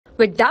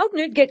With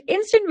Doubtnut, get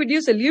instant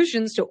video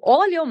solutions to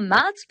all your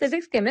maths,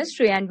 physics,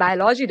 chemistry, and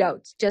biology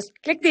doubts. Just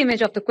click the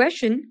image of the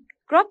question,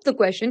 crop the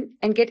question,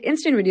 and get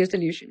instant video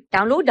solution.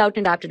 Download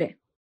Doubtnut app today.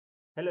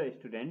 Hello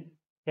students,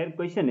 here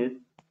question is,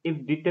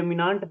 if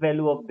determinant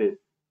value of this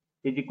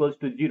is equals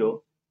to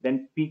 0,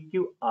 then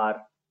PQ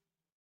are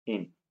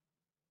in.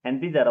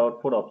 And these are our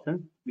 4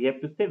 options. We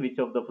have to say which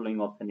of the following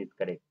option is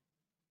correct.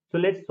 So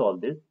let's solve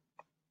this.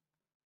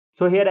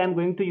 So here I am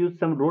going to use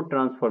some row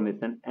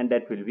transformation, and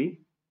that will be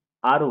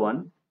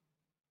R1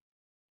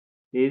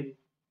 is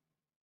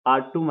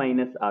R2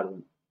 minus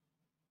R1.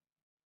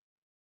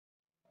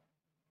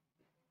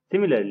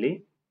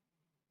 Similarly,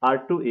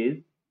 R2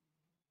 is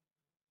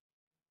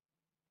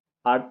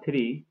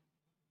R3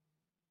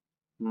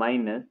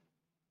 minus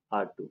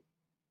R2.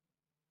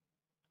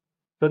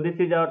 So this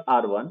is our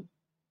R1.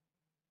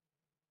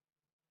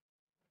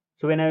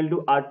 So when I will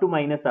do R2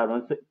 minus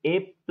R1, so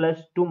a plus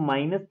 2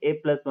 minus a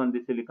plus 1,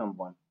 this will become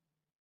 1.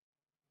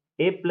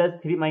 A plus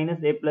 3 minus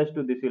a plus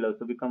 2, this will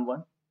also become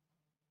 1.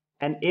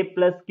 And a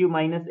plus q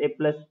minus a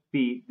plus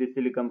p, this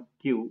will become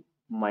q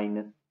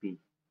minus p.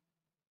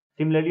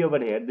 Similarly over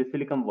here, this will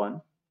become 1.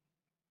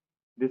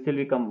 This will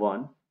become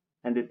 1.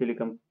 And this will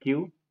become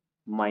q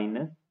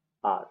minus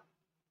r.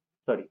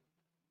 Sorry,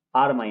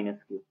 r minus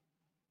q.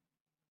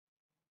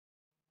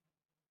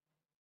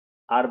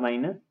 R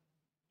minus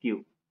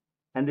q.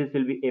 And this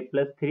will be a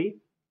plus 3,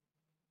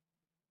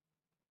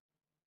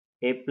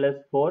 a plus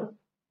 4,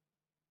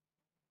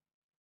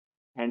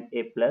 and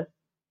a plus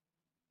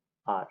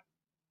r.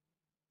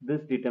 This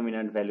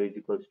determinant value is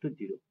equals to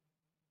 0.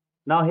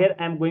 Now here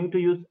I am going to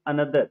use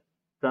another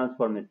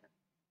transformation,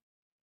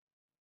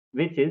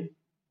 which is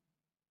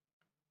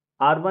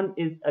R1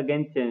 is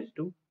again changed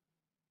to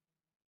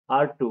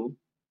R2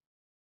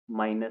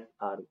 minus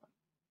R1.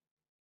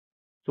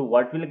 So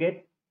what will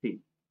get? See,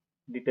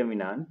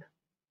 determinant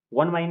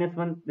 1 minus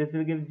 1, this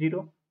will give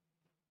 0.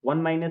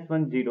 1 minus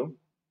 1, 0.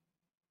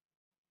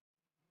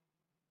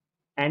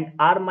 And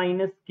r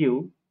minus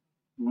q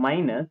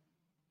minus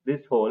this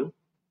whole.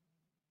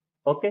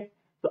 Okay.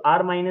 So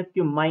r minus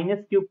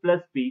q plus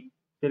p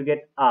will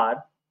get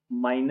r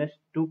minus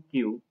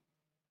 2q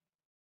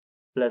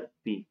plus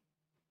p.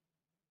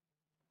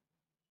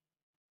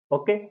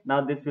 Okay.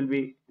 Now this will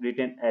be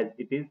written as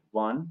it is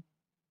 1,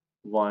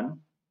 1,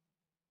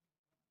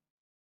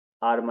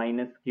 r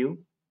minus q,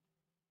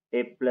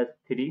 a plus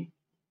 3,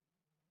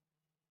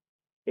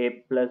 a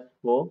plus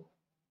 4,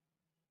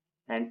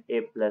 and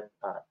a plus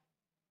r.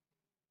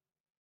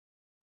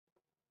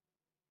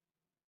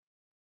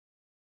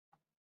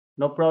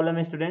 No problem,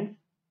 students.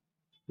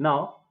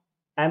 Now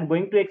I am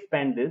going to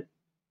expand this.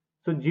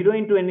 So 0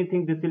 into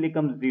anything, this will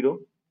become 0.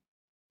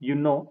 You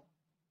know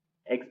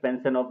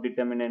expansion of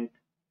determinant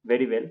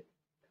very well.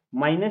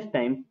 Minus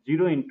times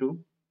 0 into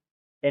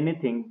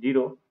anything,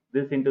 0.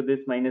 This into this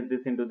minus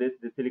this into this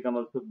will become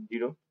also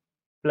 0.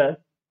 Plus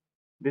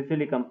this will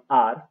become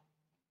r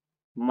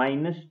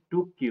minus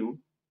 2q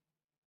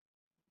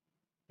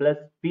plus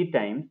p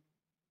times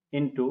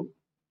into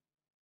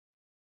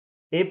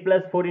a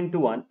plus 4 into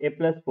 1, a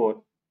plus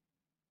 4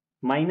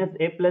 minus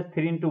a plus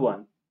 3 into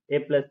 1, a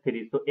plus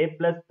 3. So a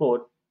plus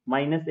 4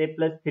 minus a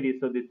plus 3,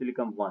 so this will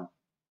become 1.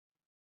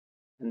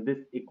 And this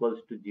equals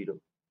to 0.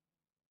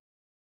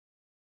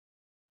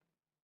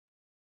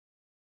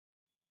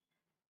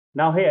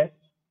 Now here,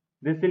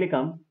 this will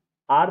become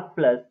r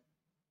plus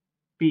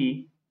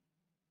p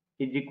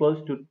is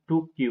equals to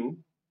 2q,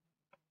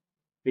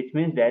 which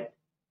means that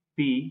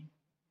p,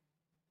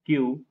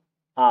 q,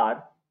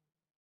 r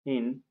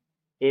in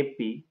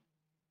AP.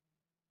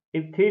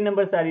 If 3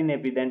 numbers are in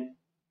AP, then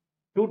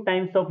 2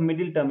 times of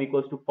middle term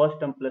equals to first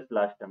term plus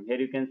last term. Here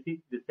you can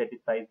see this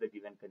satisfies the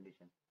given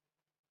condition.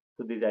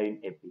 So these are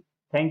in AP.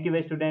 Thank you,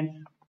 students.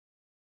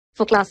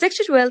 For class 6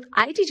 to 12,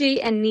 IIT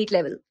JEE and NEET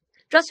level.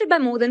 Trusted by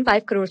more than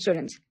 5 crore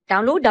students.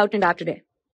 Download Doubtnut app today.